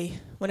day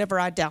whenever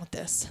I doubt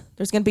this.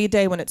 There's going to be a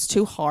day when it's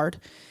too hard.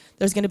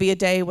 There's going to be a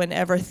day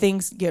whenever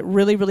things get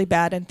really, really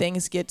bad and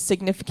things get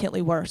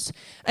significantly worse.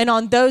 And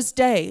on those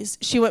days,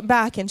 she went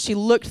back and she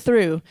looked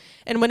through.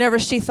 And whenever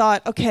she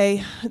thought,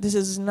 okay, this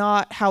is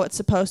not how it's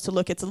supposed to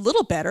look. It's a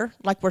little better.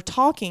 Like we're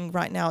talking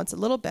right now, it's a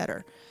little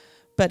better.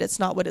 But it's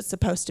not what it's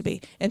supposed to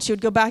be. And she would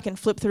go back and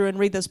flip through and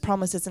read those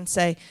promises and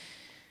say,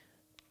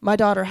 my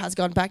daughter has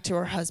gone back to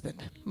her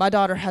husband. My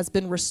daughter has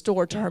been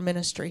restored to her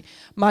ministry.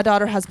 My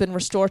daughter has been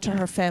restored to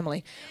her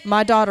family.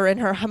 My daughter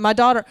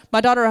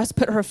has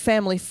put her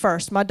family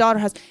first. My daughter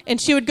has,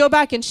 and she would go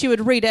back and she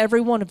would read every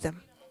one of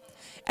them.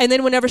 And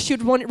then whenever she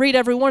would read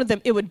every one of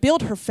them, it would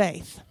build her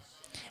faith.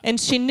 And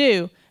she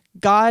knew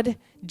God,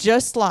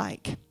 just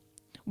like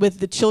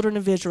with the children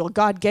of Israel,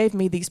 God gave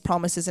me these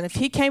promises. And if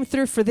he came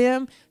through for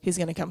them, he's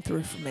going to come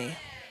through for me.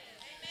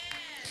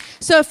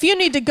 So if you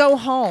need to go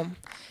home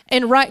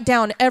and write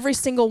down every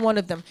single one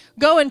of them,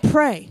 go and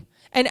pray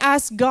and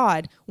ask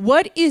God,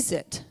 what is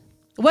it?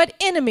 What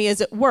enemy is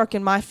at work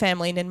in my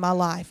family and in my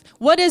life?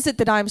 What is it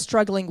that I'm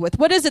struggling with?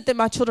 What is it that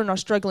my children are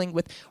struggling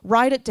with?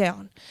 Write it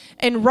down.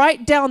 And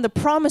write down the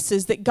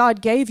promises that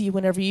God gave you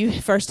whenever you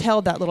first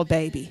held that little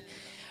baby.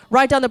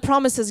 Write down the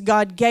promises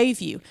God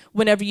gave you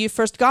whenever you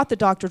first got the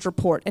doctor's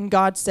report and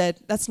God said,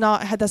 that's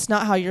not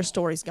how your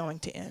story's going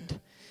to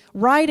end.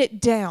 Write it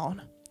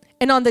down.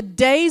 And on the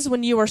days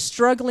when you are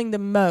struggling the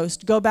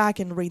most, go back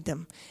and read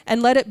them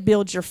and let it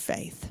build your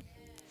faith.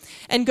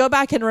 And go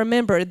back and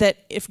remember that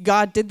if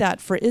God did that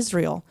for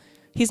Israel,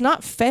 he's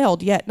not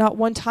failed yet. Not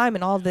one time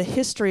in all the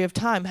history of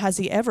time has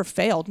he ever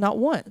failed, not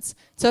once.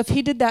 So if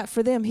he did that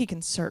for them, he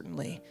can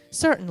certainly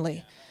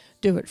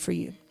do it for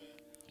you.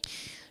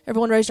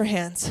 Everyone raise your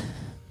hands.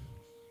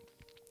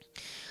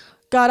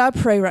 God, I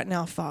pray right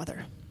now,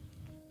 Father,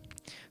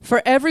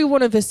 for every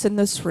one of us in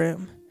this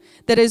room,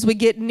 that as we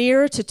get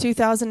nearer to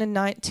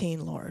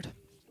 2019, Lord,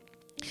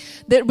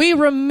 that we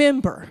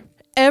remember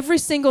every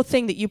single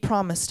thing that you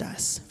promised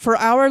us for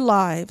our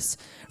lives,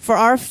 for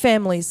our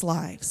families'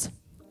 lives.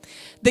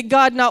 That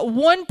God, not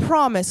one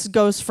promise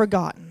goes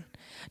forgotten.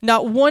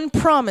 Not one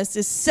promise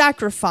is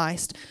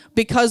sacrificed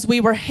because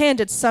we were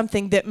handed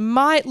something that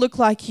might look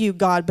like you,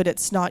 God, but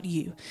it's not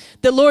you.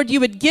 That, Lord, you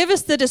would give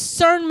us the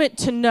discernment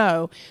to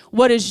know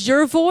what is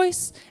your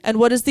voice and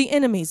what is the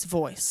enemy's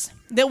voice.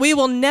 That we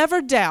will never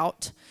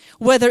doubt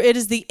whether it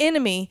is the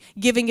enemy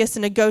giving us a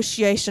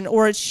negotiation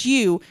or it's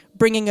you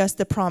bringing us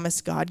the promise,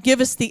 God.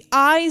 Give us the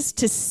eyes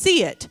to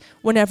see it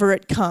whenever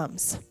it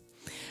comes.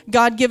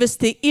 God, give us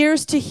the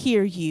ears to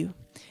hear you,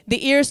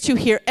 the ears to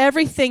hear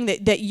everything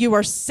that you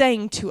are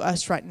saying to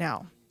us right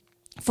now.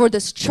 For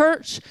this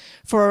church,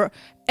 for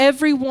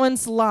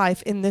everyone's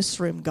life in this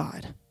room,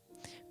 God.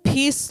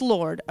 Peace,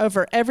 Lord,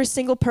 over every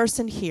single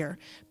person here.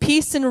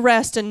 Peace and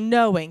rest in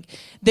knowing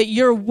that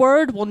your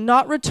word will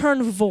not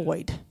return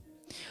void.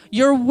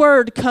 Your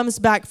word comes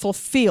back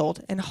fulfilled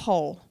and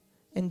whole.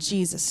 In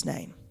Jesus'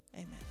 name,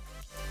 amen.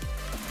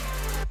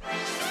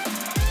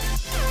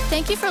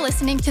 Thank you for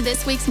listening to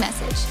this week's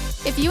message.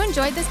 If you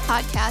enjoyed this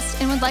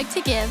podcast and would like to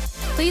give,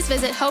 please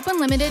visit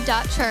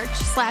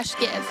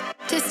hopeunlimited.church/give.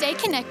 To stay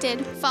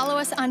connected, follow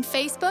us on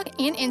Facebook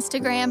and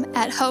Instagram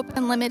at Hope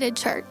Unlimited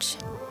Church.